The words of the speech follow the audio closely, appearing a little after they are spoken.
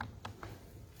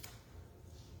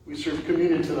We serve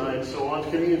communion tonight, so on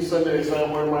communion Sundays I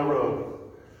wear my robe.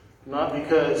 Not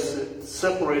because it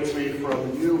separates me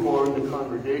from you who are in the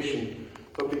congregation,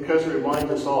 but because it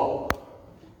reminds us all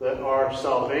that our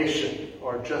salvation,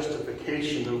 our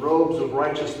justification, the robes of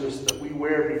righteousness that we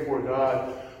wear before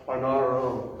God are not our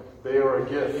own. They are a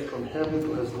gift from Him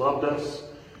who has loved us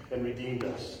and redeemed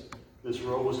us. This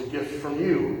robe was a gift from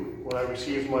you when I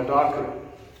received my doctorate,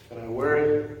 and I wear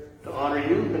it to honor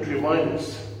you and to remind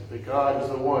us that God is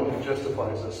the one who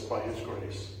justifies us by His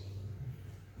grace.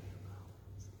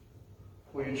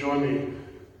 Will you join me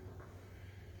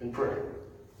in prayer?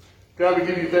 God, we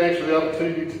give you thanks for the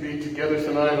opportunity to be together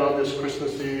tonight on this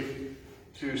Christmas Eve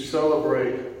to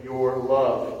celebrate your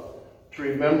love, to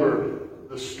remember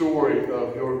the story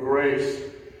of your grace,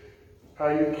 how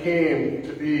you came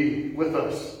to be with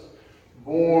us,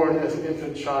 born as an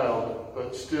infant child,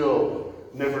 but still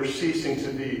never ceasing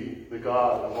to be the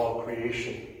God of all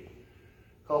creation.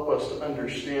 Help us to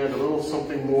understand a little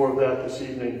something more of that this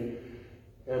evening,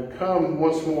 and come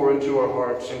once more into our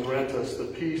hearts and grant us the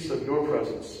peace of your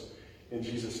presence. In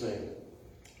Jesus' name,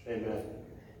 amen.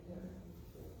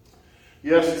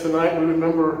 Yes, tonight we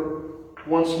remember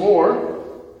once more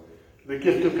the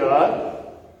gift of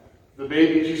God, the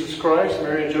baby Jesus Christ.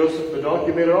 Mary and Joseph, the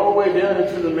donkey, made it all the way down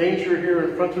into the manger here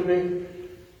in front of me.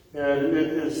 And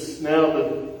it is now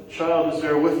the child is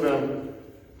there with them.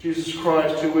 Jesus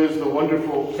Christ, who is the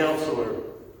wonderful counselor,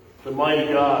 the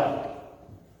mighty God.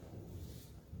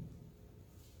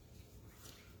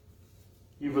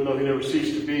 Even though he never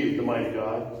ceased to be the mighty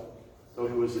God, though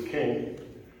he was the king.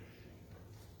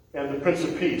 And the Prince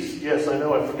of Peace. Yes, I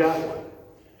know I forgot one.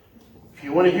 If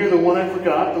you want to hear the one I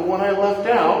forgot, the one I left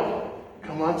out,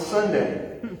 come on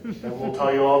Sunday, and we'll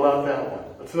tell you all about that one.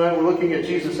 But tonight we're looking at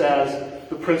Jesus as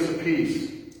the Prince of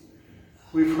Peace.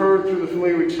 We've heard through the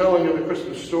familiar retelling of the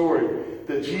Christmas story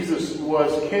that Jesus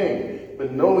was king.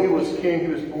 But no, he was king. He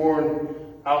was born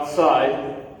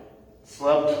outside,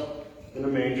 slept in a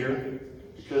manger,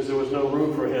 because there was no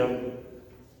room for him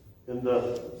in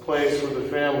the place where the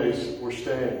families were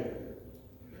staying.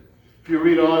 If you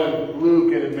read on in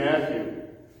Luke and in Matthew,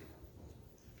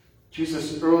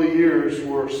 Jesus' early years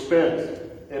were spent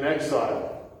in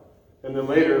exile, and then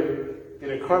later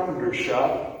in a carpenter's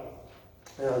shop,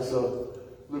 as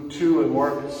Luke 2 and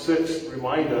Mark 6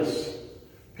 remind us.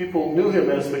 People knew him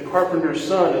as the carpenter's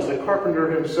son, as the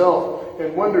carpenter himself,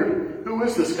 and wondered, who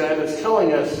is this guy that's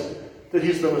telling us that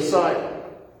he's the Messiah?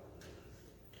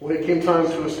 When it came time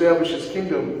to establish his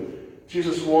kingdom,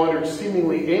 Jesus wandered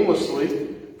seemingly aimlessly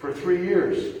for 3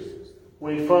 years.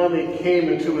 When he finally came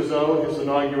into his own, his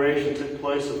inauguration took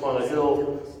place upon a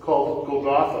hill called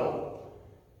Golgotha.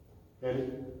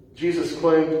 And Jesus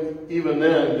claimed even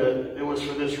then that it was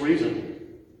for this reason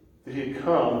that he had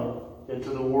come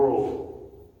into the world.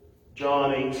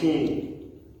 John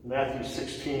 18, Matthew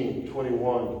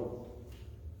 16:21.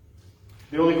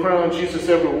 The only crown Jesus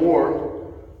ever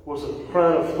wore was a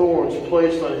crown of thorns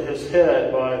placed on his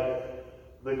head by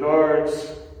the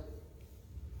guards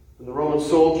and the Roman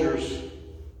soldiers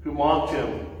who mocked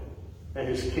him and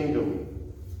his kingdom.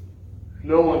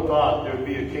 No one thought there would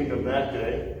be a kingdom that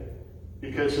day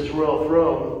because his royal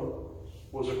throne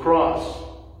was a cross.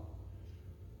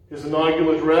 His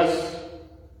inaugural address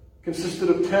consisted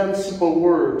of 10 simple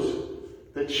words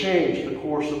that changed the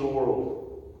course of the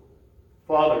world.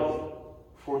 Father,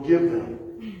 forgive them,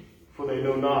 for they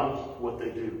know not what they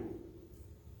do.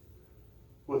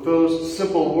 With those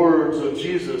simple words of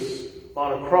Jesus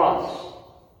on a cross,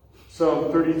 some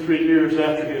 33 years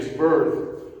after his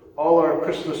birth, all our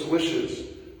Christmas wishes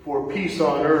for peace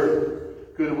on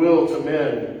earth, goodwill to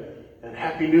men, and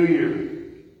Happy New Year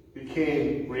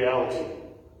became reality.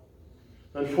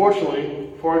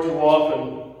 Unfortunately, far too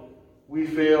often, we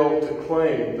fail to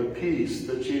claim the peace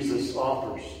that Jesus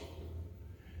offers.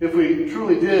 If we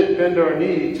truly did bend our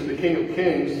knee to the King of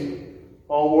Kings,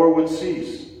 all war would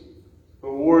cease.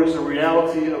 But war is a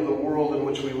reality of the world in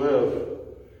which we live.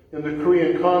 In the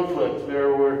Korean conflict,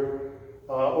 there were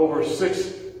over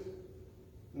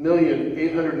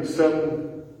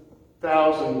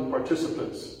 6,807,000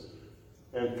 participants,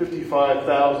 and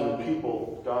 55,000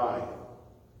 people died.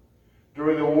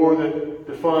 During the war that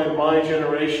defined my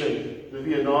generation, the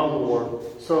Vietnam War,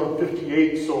 some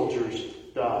 58 soldiers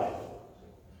died.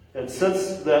 And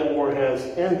since that war has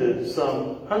ended,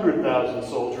 some 100,000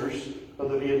 soldiers of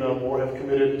the Vietnam War have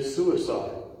committed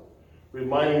suicide,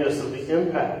 reminding us of the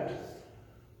impact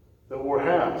that war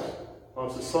has on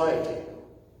society.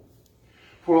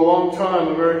 For a long time,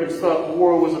 Americans thought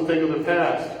war was a thing of the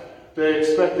past. They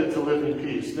expected to live in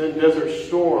peace. Then Desert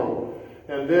Storm,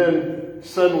 and then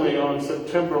suddenly on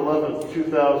September 11th,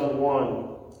 2001,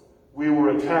 we were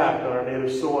attacked on our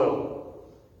native soil.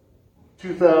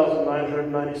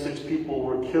 2,996 people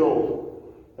were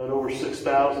killed and over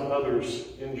 6,000 others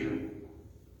injured.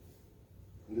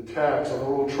 And attacks on the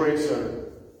World Trade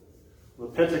Center, the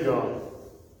Pentagon,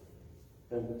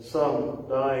 and some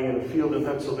dying in a field in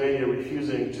Pennsylvania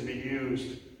refusing to be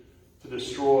used to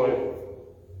destroy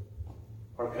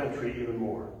our country even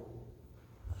more.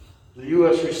 The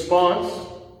U.S. response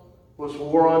was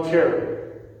war on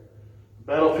terror. The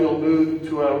battlefield moved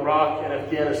to Iraq and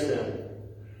Afghanistan.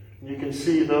 And you can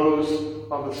see those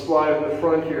on the slide in the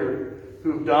front here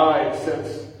who've died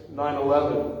since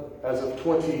 9/11 as of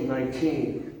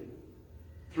 2019.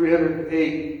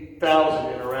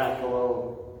 308,000 in Iraq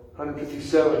alone.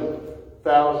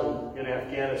 157,000 in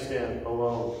Afghanistan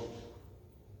alone.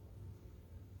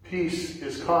 Peace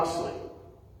is costly.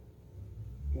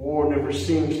 War never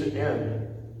seems to end.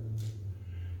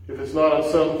 If it's not on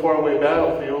some faraway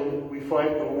battlefield, we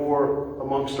fight the war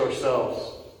amongst ourselves.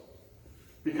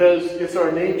 Because it's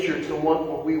our nature to want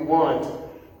what we want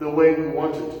the way we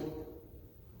want it.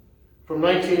 From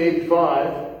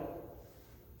 1985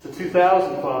 to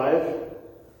 2005,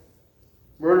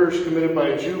 murders committed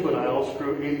by juveniles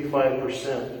grew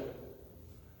 85%.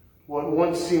 What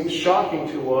once seemed shocking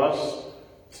to us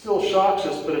still shocks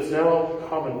us, but it's now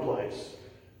commonplace.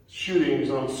 Shootings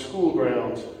on school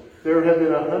grounds. There have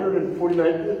been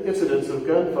 149 incidents of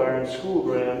gunfire in school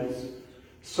grounds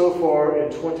so far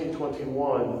in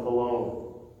 2021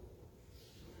 alone.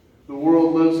 The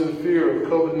world lives in fear of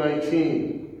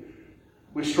COVID-19.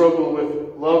 We struggle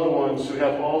with loved ones who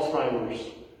have Alzheimer's,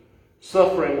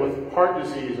 suffering with heart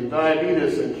disease and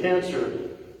diabetes and cancer.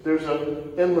 There's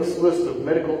an endless list of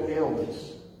medical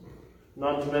ailments,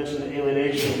 not to mention the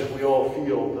alienation that we all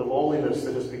feel, the loneliness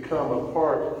that has become a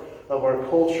part of our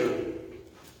culture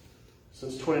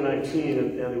since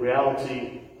 2019 and the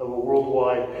reality of a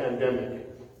worldwide pandemic.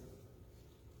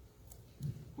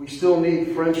 We still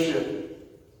need friendship.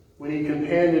 We need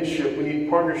companionship. We need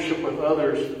partnership with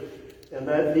others. And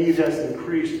that need has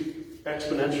increased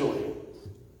exponentially.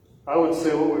 I would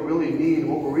say what we really need,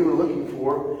 what we're really looking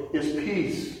for, is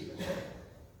peace.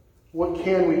 What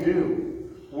can we do?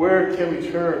 Where can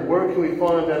we turn? Where can we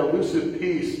find that elusive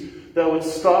peace that would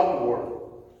stop war?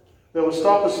 That would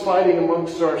stop us fighting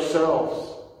amongst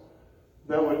ourselves?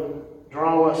 That would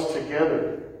draw us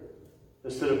together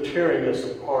instead of tearing us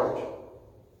apart?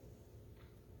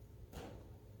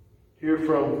 Hear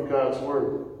from God's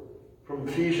Word, from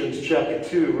Ephesians chapter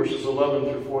 2, verses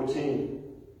 11 through 14.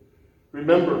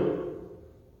 Remember,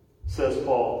 says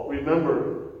Paul,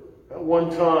 remember, at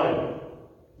one time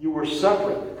you were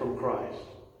separate from Christ.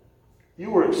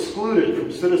 You were excluded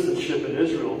from citizenship in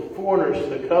Israel, foreigners to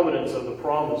the covenants of the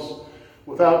promise,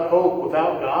 without hope,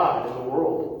 without God in the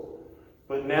world.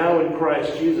 But now in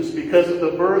Christ Jesus, because of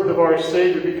the birth of our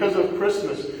Savior, because of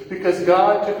Christmas, because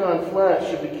God took on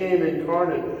flesh and became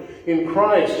incarnate, in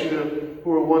Christ you who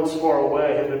were once far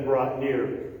away have been brought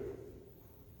near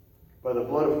by the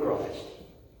blood of Christ.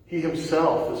 He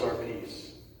himself is our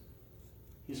peace.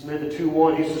 He's made the two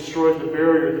one. He's destroyed the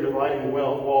barrier, the dividing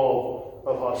wall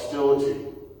of hostility.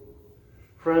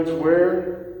 Friends,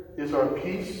 where is our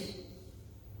peace?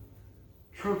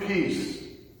 True peace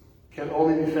can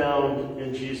only be found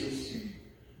in Jesus.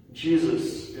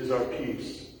 Jesus is our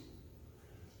peace.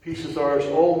 Peace is ours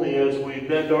only as we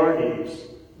bend our knees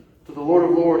to the Lord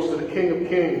of Lords, to the King of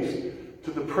Kings,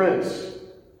 to the Prince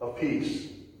of Peace.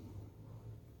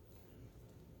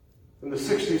 In the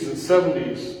 60s and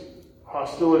 70s,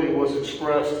 hostility was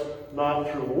expressed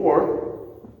not through war.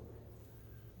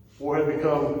 War had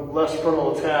become less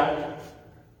frontal attack,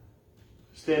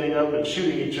 standing up and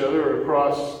shooting each other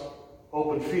across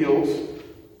open fields.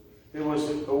 It was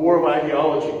a war of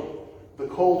ideology, the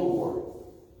Cold War.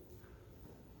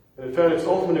 And it found its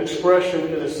ultimate expression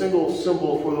in a single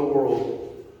symbol for the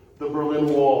world, the Berlin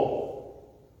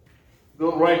Wall.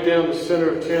 Built right down the center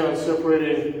of town,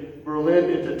 separating Berlin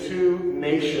into two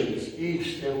nations,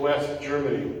 East and West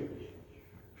Germany.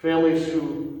 Families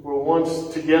who were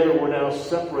once together were now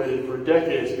separated for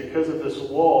decades because of this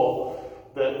wall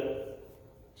that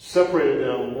separated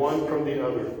them one from the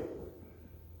other,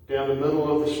 down the middle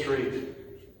of the street.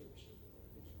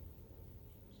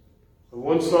 On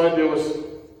one side there was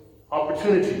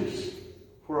opportunities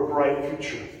for a bright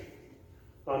future.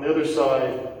 On the other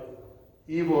side,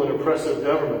 evil and oppressive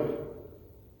government.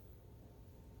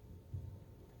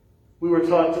 We were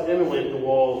taught to emulate the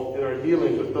wall in our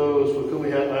dealings with those with whom we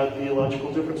had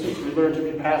ideological differences. We learned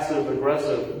to be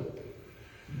passive-aggressive.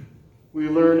 We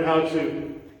learned how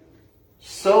to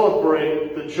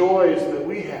celebrate the joys that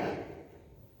we had.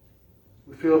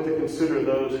 We failed to consider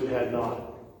those who had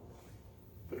not.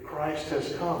 But Christ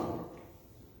has come.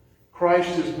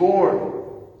 Christ is born.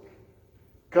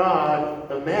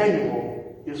 God,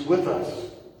 Emmanuel, is with us,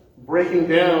 breaking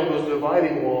down those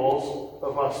dividing walls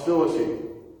of hostility.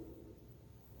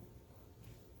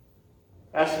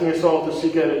 Asking us all to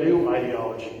seek out a new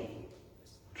ideology,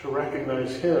 to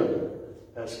recognize him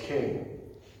as king.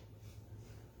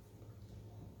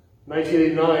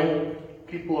 1989,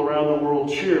 people around the world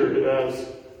cheered as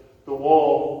the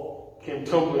wall came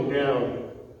tumbling down.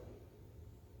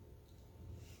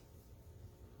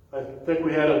 I think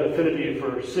we had an affinity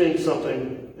for seeing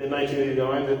something in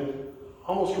 1989 that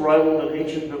almost rivaled an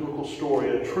ancient biblical story,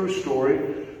 a true story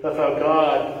of how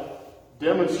God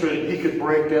demonstrated he could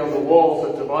break down the walls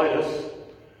that divide us.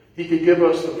 He could give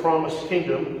us the promised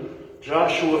kingdom.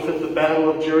 Joshua fit the battle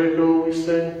of Jericho, we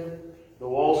sing. The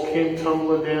walls came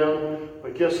tumbling down.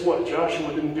 But guess what?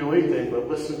 Joshua didn't do anything but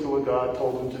listen to what God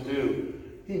told him to do.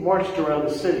 He marched around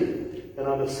the city, and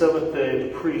on the seventh day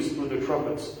the priests blew their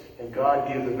trumpets, and God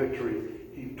gave the victory.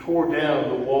 He tore down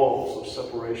the walls of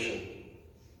separation.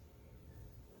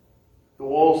 The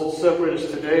walls that separate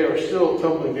us today are still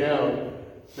tumbling down.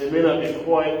 They may not be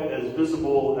quite as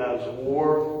visible as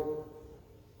war.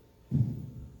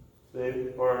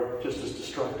 They are just as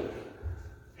destructive.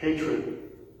 Hatred.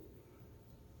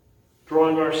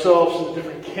 Drawing ourselves into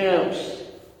different camps.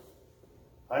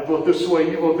 I vote this way,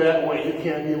 you vote that way. You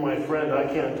can't be my friend. I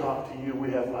can't talk to you.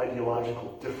 We have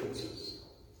ideological differences.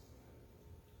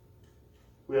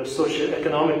 We have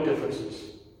socioeconomic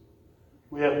differences.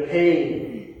 We have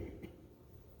pain.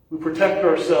 We protect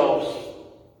ourselves.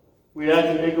 We act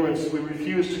in ignorance. We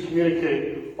refuse to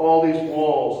communicate. All these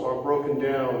walls are broken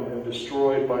down and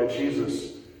destroyed by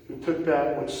Jesus, who took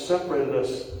that which separated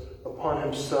us upon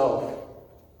himself.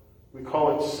 We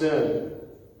call it sin.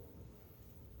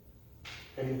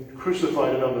 And he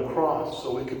crucified it on the cross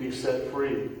so we could be set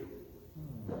free.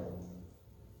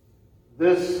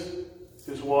 This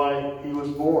is why he was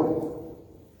born.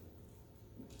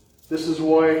 This is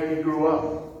why he grew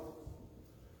up.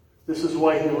 This is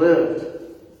why he lived.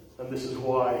 And this is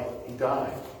why he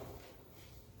died.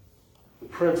 The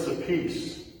Prince of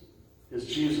Peace is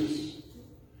Jesus.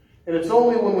 And it's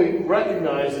only when we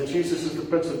recognize that Jesus is the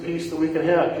Prince of Peace that we can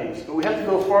have peace. But we have to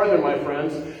go farther, my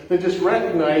friends, than just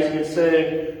recognizing and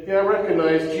saying, yeah, I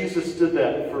recognize Jesus did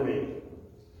that for me.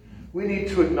 We need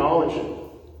to acknowledge it.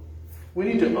 We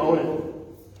need to own it.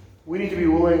 We need to be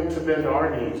willing to bend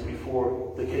our knees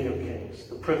before the King of Kings,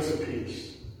 the Prince of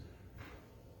Peace.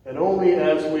 And only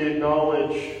as we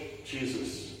acknowledge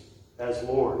Jesus as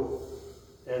Lord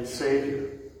and Savior,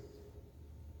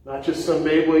 not just some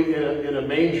baby in a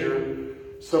manger,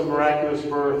 some miraculous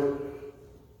birth,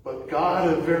 but God,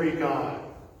 a very God,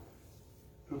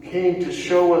 who came to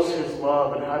show us his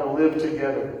love and how to live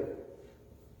together,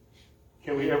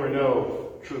 can we ever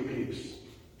know true peace.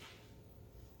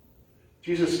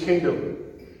 Jesus' kingdom,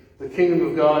 the kingdom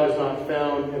of God, is not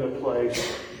found in a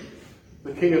place.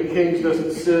 The King of Kings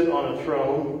doesn't sit on a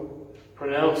throne,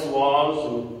 pronounce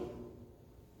laws and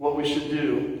what we should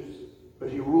do, but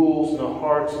he rules in the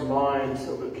hearts and minds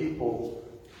of the people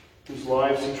whose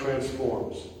lives he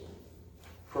transforms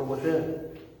from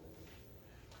within.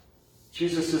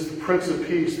 Jesus is the Prince of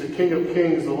Peace, the King of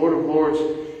Kings, the Lord of Lords.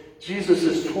 Jesus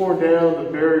has torn down the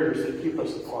barriers that keep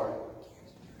us apart.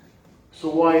 So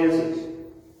why is it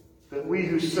that we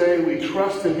who say we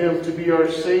trust in him to be our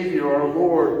Savior, our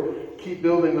Lord, keep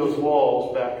building those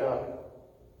walls back up?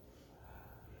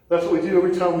 That's what we do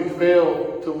every time we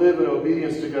fail to live in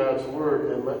obedience to God's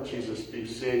word and let Jesus be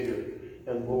Savior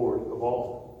and Lord of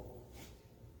all.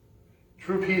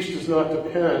 True peace does not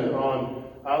depend on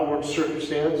outward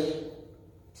circumstance.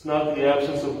 It's not the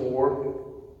absence of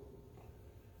war.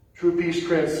 True peace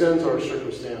transcends our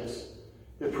circumstance.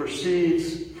 It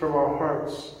proceeds from our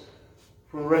hearts,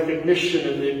 from recognition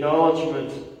and the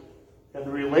acknowledgement and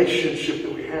the relationship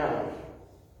that we have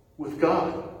with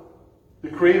God, the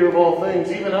creator of all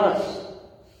things, even us,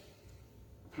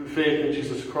 through faith in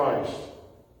Jesus Christ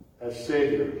as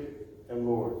Savior and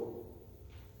Lord.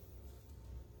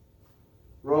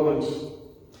 Romans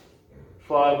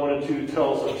 5:1-2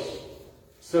 tells us,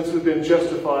 since we've been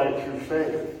justified through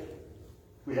faith,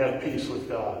 we have peace with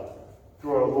God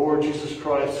through our Lord Jesus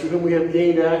Christ, through whom we have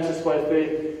gained access by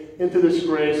faith into this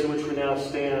grace in which we now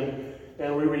stand,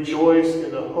 and we rejoice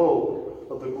in the hope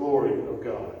of the glory of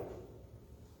God.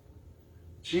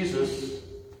 Jesus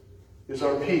is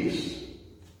our peace.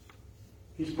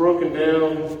 He's broken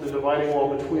down the dividing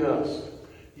wall between us,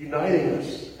 uniting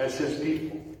us as his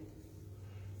people,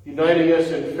 uniting us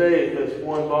in faith as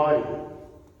one body.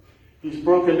 He's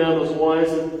broken down those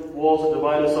walls that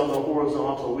divide us on the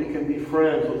horizontal. We can be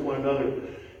friends with one another.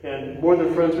 And more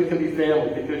than friends, we can be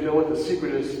family, because you know what the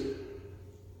secret is?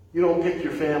 You don't pick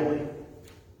your family.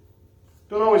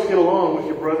 Don't always get along with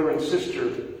your brother and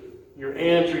sister, your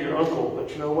aunt or your uncle,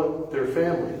 but you know what? They're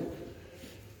family.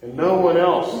 And no one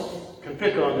else can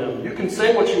pick on them. You can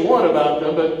say what you want about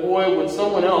them, but boy, when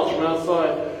someone else from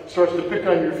outside starts to pick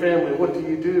on your family, what do?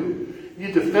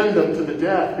 You defend them to the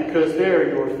death, because they're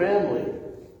your family.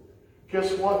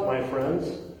 Guess what, my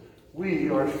friends? We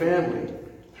are family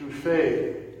through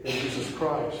faith in Jesus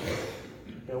Christ.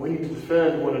 And we need to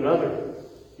defend one another,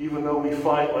 even though we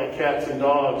fight like cats and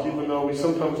dogs, even though we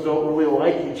sometimes don't really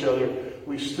like each other,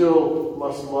 we still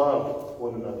must love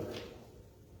one another.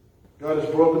 God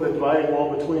has broken the dividing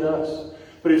wall between us,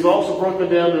 but He's also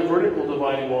broken down the vertical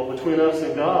dividing wall between us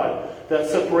and God, that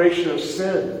separation of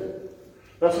sin.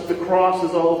 That's what the cross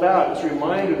is all about. It's a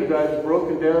reminder that God has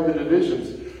broken down the divisions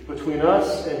between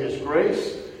us and His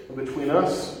grace, and between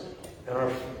us and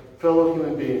our fellow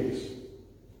human beings.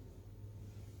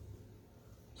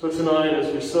 So tonight,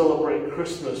 as we celebrate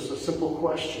Christmas, a simple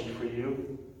question for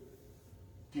you.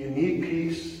 Do you need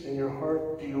peace in your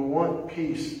heart? Do you want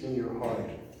peace in your heart?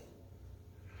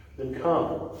 Then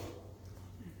come.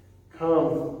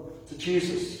 Come to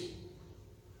Jesus.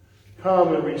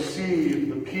 Come and receive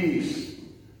the peace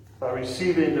by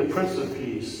receiving the Prince of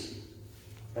Peace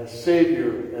as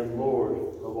Savior and Lord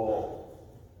of all.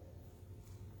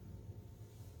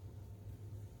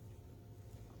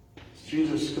 As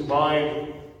Jesus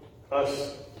combined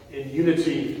us in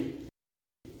unity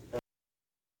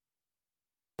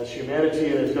as humanity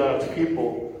and as God's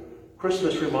people,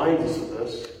 Christmas reminds us of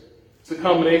this. It's a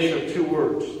combination of two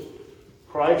words,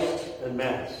 Christ and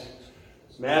Mass.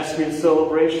 Mass means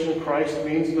celebration, and Christ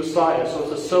means Messiah. So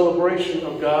it's a celebration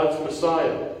of God's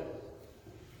Messiah.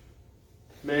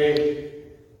 May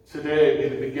today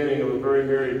be the beginning of a very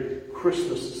merry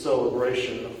Christmas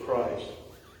celebration of Christ,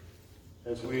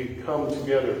 as we come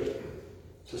together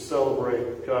to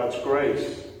celebrate God's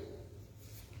grace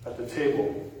at the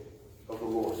table of the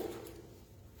Lord.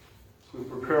 As we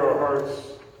prepare our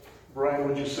hearts, Brian,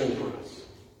 would you sing for us?